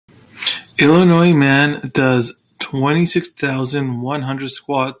Illinois man does 26,100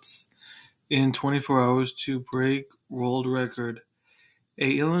 squats in 24 hours to break world record.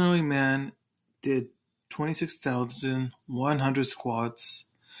 A Illinois man did 26,100 squats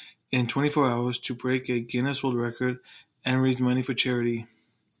in 24 hours to break a Guinness World Record and raise money for charity.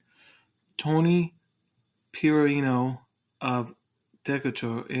 Tony Pierino of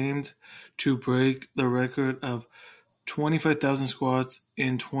Decatur aimed to break the record of 25,000 squats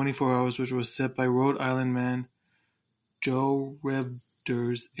in 24 hours, which was set by Rhode Island man Joe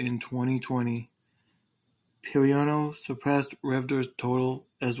Revders in 2020. Pierino surpassed Revders' total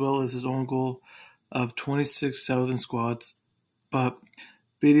as well as his own goal of 26,000 squats, but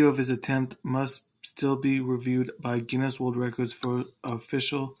video of his attempt must still be reviewed by Guinness World Records for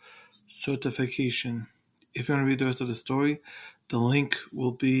official certification. If you want to read the rest of the story, the link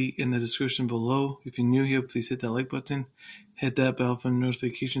will be in the description below. If you're new here, please hit that like button. Hit that bell for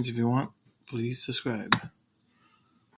notifications. If you want, please subscribe.